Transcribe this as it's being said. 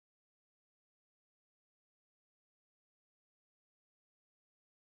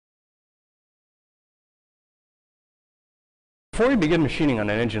Before we begin machining on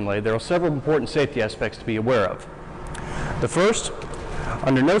an engine lathe, there are several important safety aspects to be aware of. The first,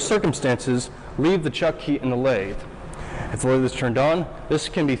 under no circumstances leave the chuck key in the lathe. If the lathe is turned on, this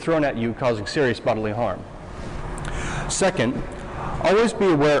can be thrown at you, causing serious bodily harm. Second, always be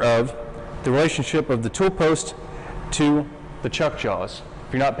aware of the relationship of the tool post to the chuck jaws.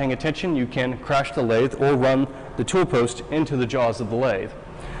 If you're not paying attention, you can crash the lathe or run the tool post into the jaws of the lathe.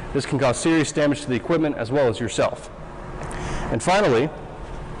 This can cause serious damage to the equipment as well as yourself. And finally,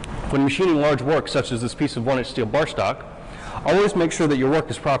 when machining large work such as this piece of 1-inch steel bar stock, always make sure that your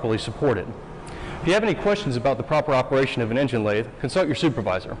work is properly supported. If you have any questions about the proper operation of an engine lathe, consult your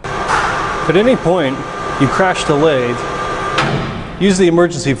supervisor. If at any point you crash the lathe, use the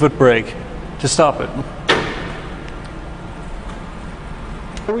emergency foot brake to stop it.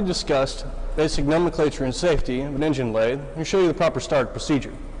 We discussed basic nomenclature and safety of an engine lathe and show you the proper start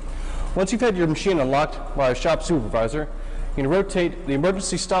procedure. Once you've had your machine unlocked by a shop supervisor, you can rotate the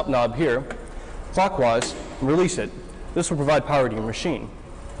emergency stop knob here clockwise and release it. This will provide power to your machine.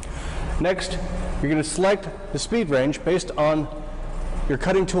 Next, you're going to select the speed range based on your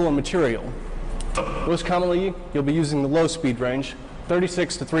cutting tool and material. Most commonly, you'll be using the low speed range,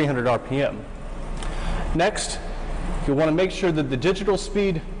 36 to 300 RPM. Next, you'll want to make sure that the digital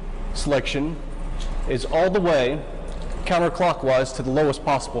speed selection is all the way counterclockwise to the lowest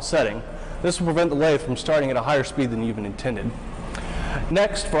possible setting. This will prevent the lathe from starting at a higher speed than you even intended.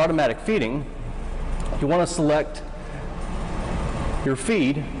 Next, for automatic feeding, you want to select your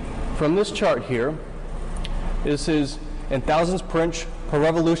feed from this chart here. This is in thousandths per inch per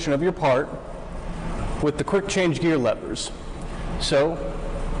revolution of your part with the quick change gear levers. So,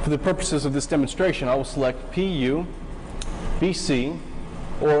 for the purposes of this demonstration, I will select PU, BC,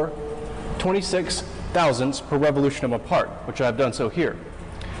 or 26 thousandths per revolution of my part, which I've done so here.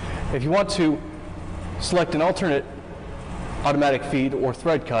 If you want to select an alternate automatic feed or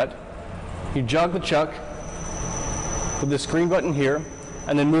thread cut, you jog the chuck with this green button here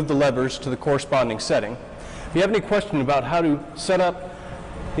and then move the levers to the corresponding setting. If you have any question about how to set up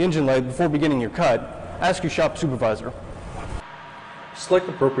the engine lathe before beginning your cut, ask your shop supervisor. To select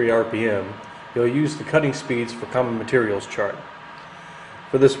appropriate RPM, you'll use the cutting speeds for common materials chart.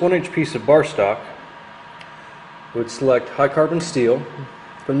 For this 1-inch piece of bar stock, we would select high carbon steel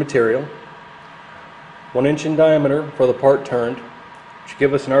for the material, 1 inch in diameter for the part turned, which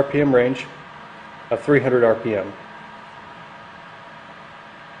give us an RPM range of 300 RPM.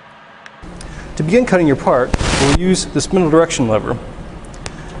 To begin cutting your part, we'll use the spindle direction lever.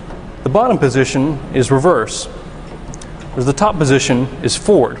 The bottom position is reverse, whereas the top position is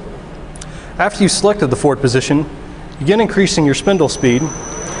forward. After you've selected the forward position, begin increasing your spindle speed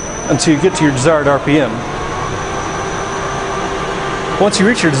until you get to your desired RPM. Once you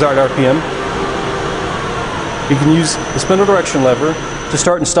reach your desired RPM, you can use the spindle direction lever to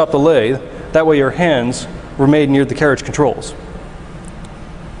start and stop the lathe. That way your hands remain near the carriage controls.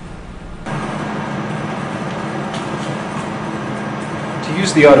 To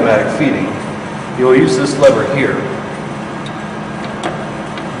use the automatic feeding, you will use this lever here.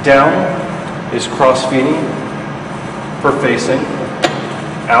 Down is cross feeding for facing,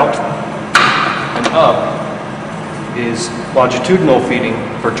 out, and up is longitudinal feeding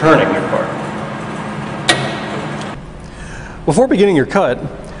for turning your part. Before beginning your cut,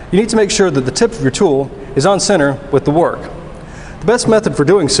 you need to make sure that the tip of your tool is on center with the work. The best method for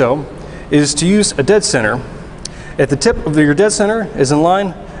doing so is to use a dead center. If the tip of your dead center is in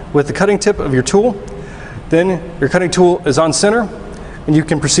line with the cutting tip of your tool, then your cutting tool is on center and you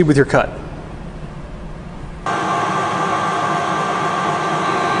can proceed with your cut.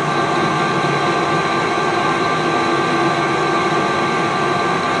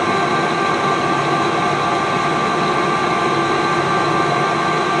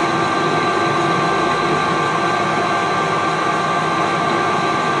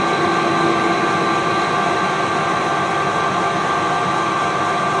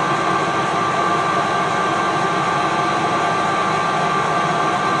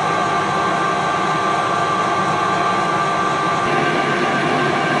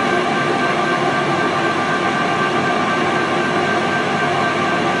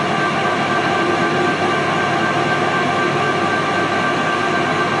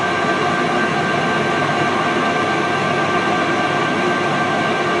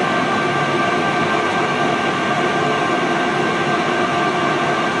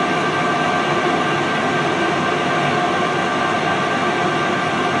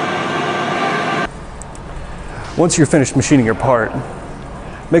 Once you're finished machining your part,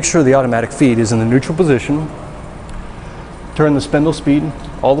 make sure the automatic feed is in the neutral position. Turn the spindle speed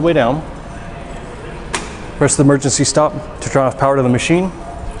all the way down. Press the emergency stop to turn off power to the machine,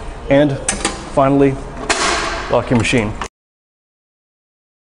 and finally, lock your machine.